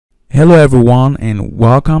Hello everyone, and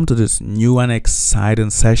welcome to this new and exciting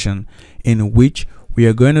session in which we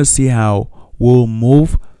are going to see how we'll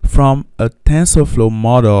move from a TensorFlow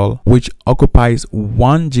model which occupies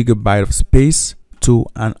 1 GB of space to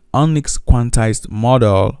an Onnx quantized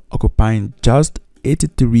model occupying just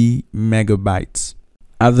 83 megabytes.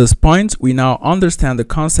 At this point, we now understand the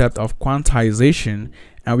concept of quantization,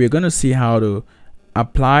 and we're going to see how to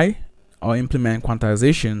apply or implement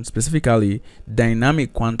quantization, specifically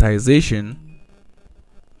dynamic quantization,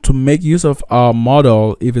 to make use of our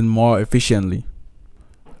model even more efficiently.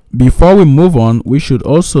 Before we move on, we should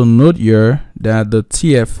also note here that the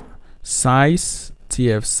TF size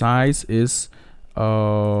is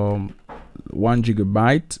 1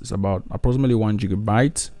 GB. It's about approximately 1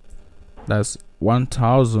 GB. That's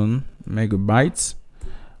 1000 megabytes.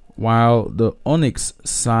 While the Onnx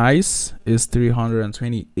size is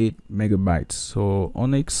 328 megabytes. So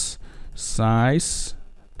Onnx size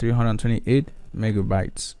 328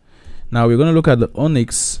 megabytes. Now we're going to look at the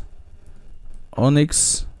Onnx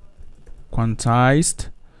quantized.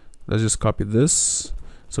 Let's just copy this.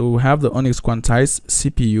 So we have the Onnx quantized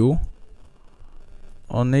CPU,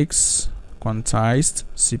 Onnx quantized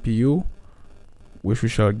CPU, which we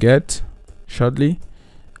shall get shortly,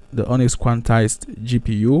 the Onnx quantized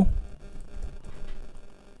GPU,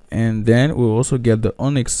 and then we'll also get the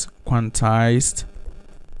Onnx quantized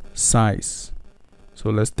size. So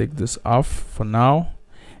let's take this off for now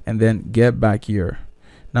and then get back here.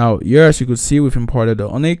 Now here, as you could see, we've imported the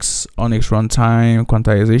Onnxruntime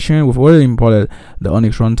quantization. We've already imported the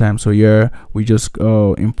Onnxruntime, so here we just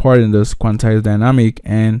imported this quantized dynamic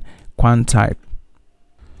and quantype.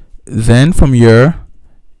 Then from here,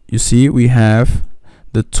 you see we have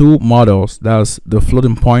the two models, that's the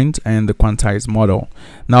floating point and the quantized model.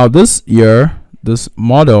 Now this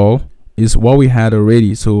model is what we had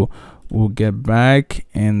already, so we'll get back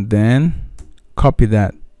and then copy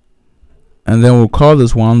that, and then we'll call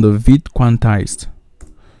this one the vid quantized.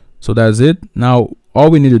 So that's it. Now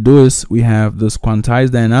all we need to do is we have this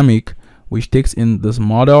quantized dynamic, which takes in this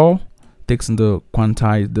model, takes in the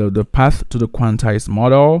quantized, the path to the quantized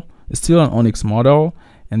model. It's still an Onnx model,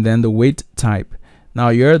 and then the weight type. Now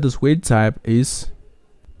here, this weight type is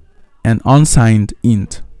an unsigned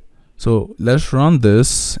int. So let's run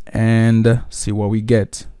this and see what we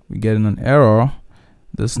get. We get an error.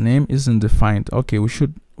 This name isn't defined. Okay, we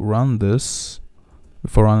should run this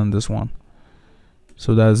before running this one.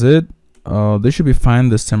 So that's it. This should be fine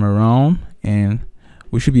this time around, and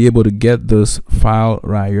we should be able to get this file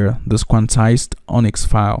right here, this quantized Onnx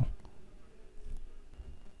file.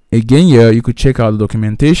 Again, here you could check out the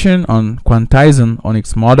documentation on quantizing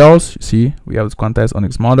Onnx models. You see, we have this quantized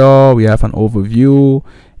Onnx model, we have an overview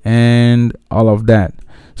and all of that.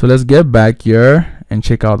 So let's get back here and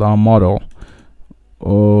check out our model.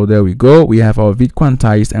 Oh, there we go. We have our vid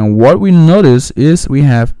quantized, and what we notice is we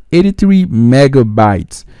have 83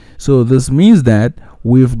 megabytes. So this means that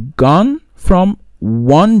we've gone from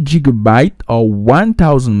 1 GB or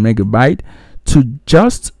 1000 megabyte to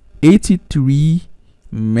just 83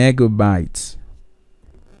 megabytes.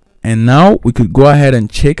 And now we could go ahead and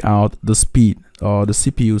check out the speed, or the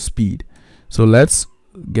CPU speed. So let's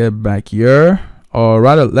get back here, or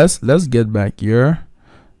rather let's get back here.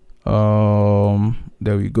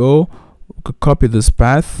 There we go. We could copy this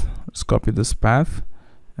path. Let's copy this path,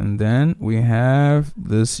 and then we have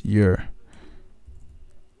this here.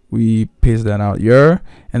 We paste that out here,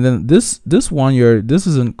 and then this one here, this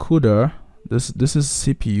isn't CUDA. This is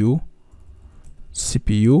CPU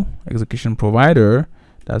execution provider.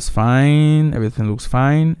 That's fine, everything looks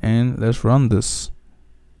fine, and let's run this.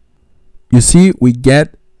 You see we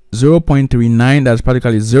get 0.39, that's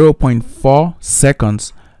practically 0.4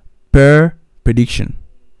 seconds per prediction,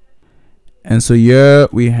 and so here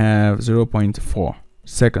we have 0.4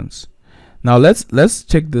 seconds. Now let's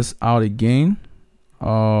check this out again.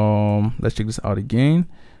 Let's check this out again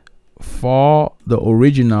for the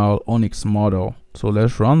original Onnx model. So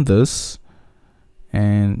let's run this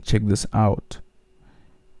and check this out.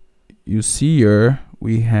 You see here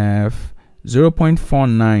we have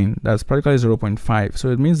 0.49, that's practically 0.5. so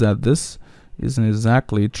it means that this isn't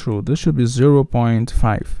exactly true. This should be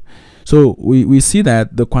 0.5. so we see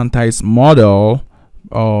that the quantized model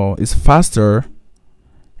is faster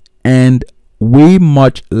and way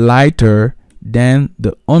much lighter than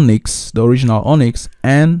the Onnx, the original Onnx,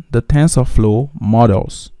 and the TensorFlow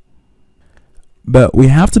models. But we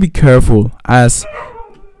have to be careful, as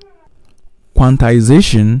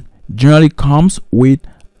quantization generally comes with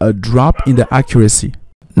a drop in the accuracy.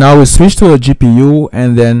 Now we switch to a GPU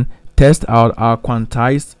and then test out our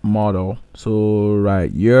quantized model. So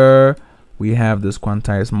right here we have this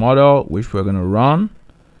quantized model which we're going to run,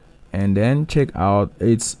 and then check out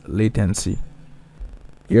its latency.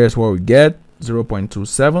 Here's what we get: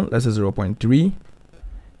 0.27, let's say 0.3,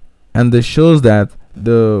 and this shows that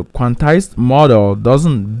the quantized model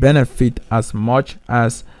doesn't benefit as much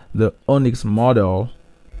as the Onnx model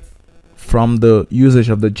from the usage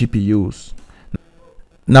of the GPUs.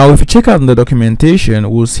 Now if you check out in the documentation,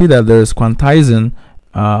 we'll see that there is quantizing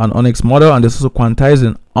an Onnx model, and there's also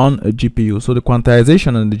quantizing on a GPU. So the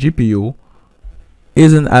quantization on the GPU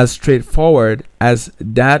isn't as straightforward as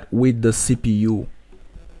that with the CPU.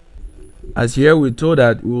 As here we're told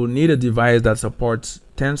that we will need a device that supports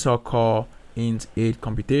Tensor Core Int 8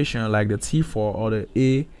 computation like the T4 or the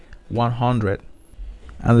A100.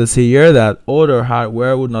 And they say here that older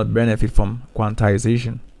hardware would not benefit from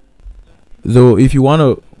quantization. Though if you want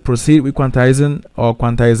to proceed with quantizing or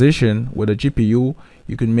quantization with a GPU,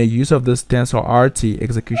 you can make use of this TensorRT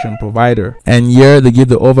execution provider. And here they give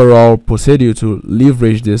the overall procedure to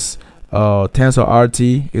leverage this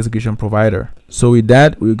TensorRT execution provider. So with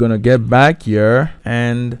that, we're gonna get back here,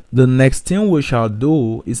 and the next thing we shall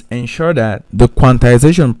do is ensure that the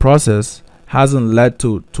quantization process hasn't led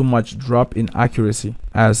to too much drop in accuracy.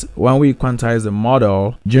 As when we quantize the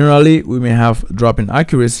model, generally we may have drop in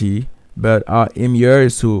accuracy, but our aim here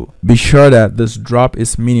is to be sure that this drop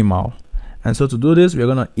is minimal. And so to do this, we're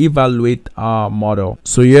going to evaluate our model.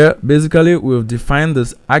 So here basically we've defined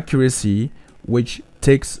this accuracy, which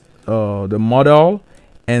takes the model,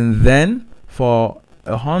 and then for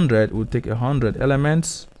 100 we'll take 100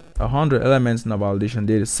 elements in a validation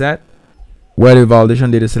data set, where the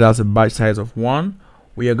validation data set has a batch size of 1.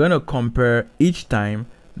 We are going to compare each time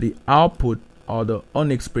the output or the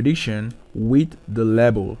Onnx prediction with the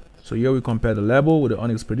label. So here we compare the label with the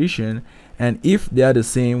Onnx prediction, and if they are the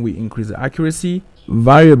same, we increase the accuracy.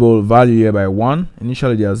 Variable value here by 1.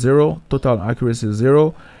 Initially they are 0, total accuracy is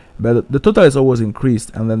 0, but the total is always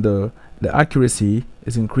increased, and then the accuracy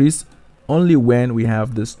is increased only when we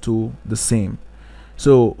have these two the same.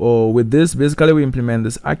 So with this, basically we implement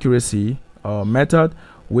this accuracy method,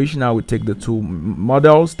 which now we take the two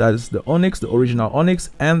models, that is the Onnx, the original Onnx,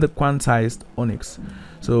 and the quantized Onnx.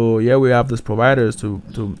 So here we have these providers to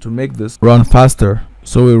make this run faster.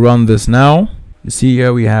 So we run this now. You see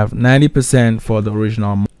here we have 90% for the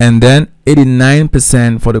original and then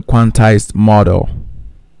 89% for the quantized model.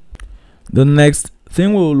 The next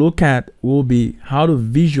thing we'll look at will be how to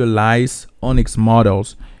visualize Onnx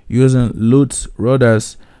models using Lutz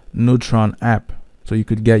Roder's Neutron app. So you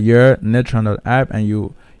could get your Neutron.app, and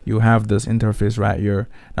you have this interface right here.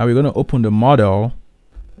 Now we're going to open the model.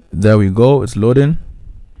 There we go, it's loading,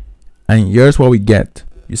 and here's what we get.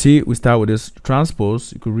 You see, we start with this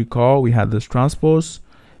transpose. You could recall we had this transpose,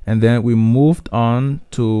 and then we moved on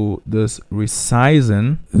to this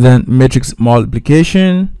resizing, then matrix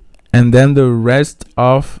multiplication, and then the rest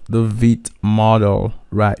of the VIT model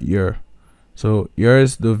right here. So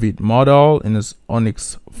here's the VIT model in this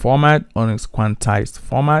Onnx format, Onnx quantized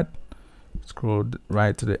format. Scroll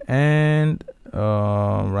right to the end,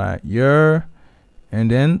 right here,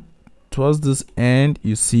 and then towards this end,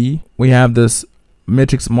 you see we have this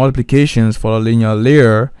matrix multiplications for a linear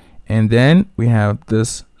layer, and then we have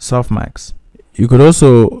this softmax. You could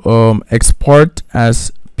also export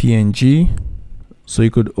as PNG, so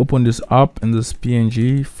you could open this up in this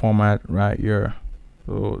PNG format right here.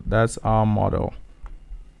 So that's our model,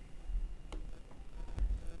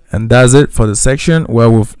 and that's it for the section where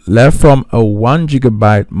we've left from a 1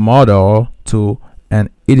 GB model to an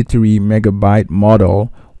 83 MB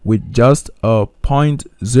model with just a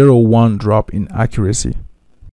 0.01 drop in accuracy.